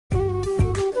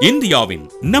இந்தியாவின்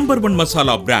number 1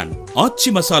 masala brand ஆச்சி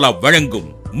மசாலா வழங்கும்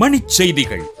மணிச்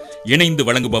செய்திகள். இணைந்து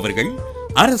வழங்குபவர்கள்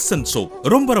அரசன் சோப்.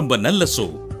 ரொம்ப நல்ல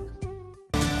சோப்.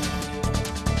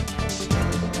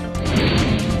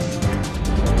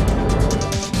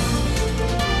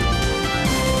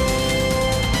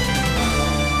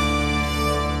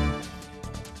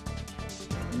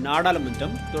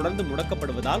 நாடாளுமன்றம் தொடர்ந்து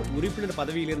முடக்கப்படுவதால் உறுப்பினர்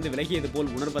பதவியிலிருந்து விலகியது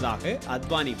போல் உணர்வதாக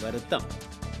அத்வானி வருத்தம்.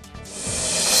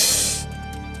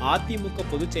 அதிமுக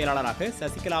பொதுச் செயலாளராக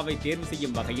சசிகலாவை தேர்வு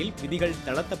செய்யும் வகையில் விதிகள்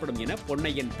தளர்த்தப்படும் என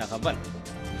பொன்னையன் தகவல்.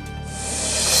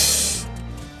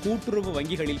 கூட்டுறவு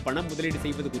வங்கிகளில் பணம் முதலீடு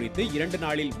செய்வது குறித்து 2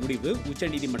 நாளில் முடிவு,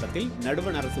 உச்சநீதிமன்றத்தில்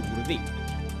நடுவண் அரசு உறுதி.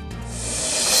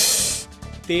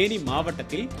 தேனி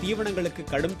மாவட்டத்தில் தீவனங்களுக்கு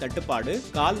கடும் தட்டுப்பாடு,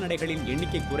 கால்நடைகளின்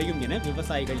எண்ணிக்கை குறையும் என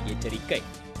விவசாயிகள் எச்சரிக்கை.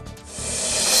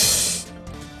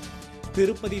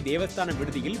 திருப்பதி தேவஸ்தான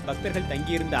விடுதியில் பக்தர்கள்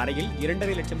தங்கியிருந்த அறையில்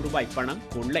 2.5 லட்சம் ரூபாய் பணம்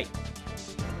கொள்ளை.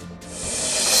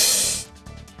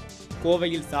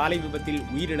 கோவையில் சாலை விபத்தில்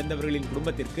உயிரிழந்தவர்களின்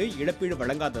குடும்பத்திற்கு இழப்பீடு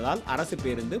வழங்காததால் அரசு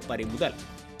பேருந்து பறிமுதல்.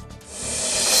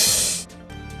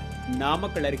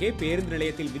 நாமக்கல் அருகே பேருந்து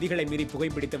நிலையத்தில் விதிகளை மீறி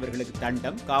புகைப்பிடித்தவர்களுக்கு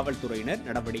தண்டம், காவல்துறையினர்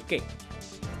நடவடிக்கை.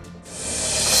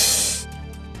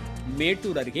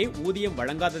 மேட்டூர் அருகே ஊதியம்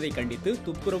வழங்காததை கண்டித்து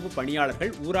துப்புரவு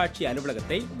பணியாளர்கள் ஊராட்சி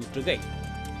அலுவலகத்தை முற்றுகை.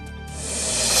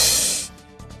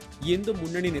 இந்து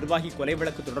முன்னணி நிர்வாகி கொலை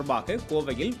வழக்கு தொடர்பாக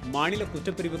கோவையில் மாநில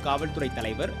குற்றப்பிரிவு காவல்துறை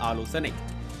தலைவர் ஆலோசனை.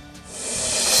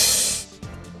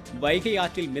 வைகை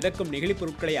ஆற்றில் மிதக்கும் நெகிழி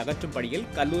பொருட்களை அகற்றும் பணியில்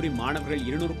கல்லூரி மாணவர்கள்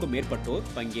 200க்கும் மேற்பட்டோர்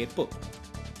பங்கேற்பு.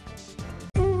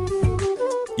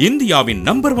 இந்தியாவின்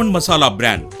நம்பர் 1 மசாலா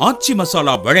பிராண்ட் ஆச்சி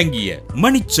மசாலா வழங்கிய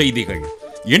மணிச் செய்திகள்.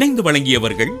 இணைந்து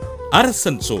வழங்கியவர்கள்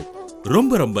அரசன் சோப்.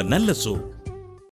 ரொம்ப நல்ல சோப்.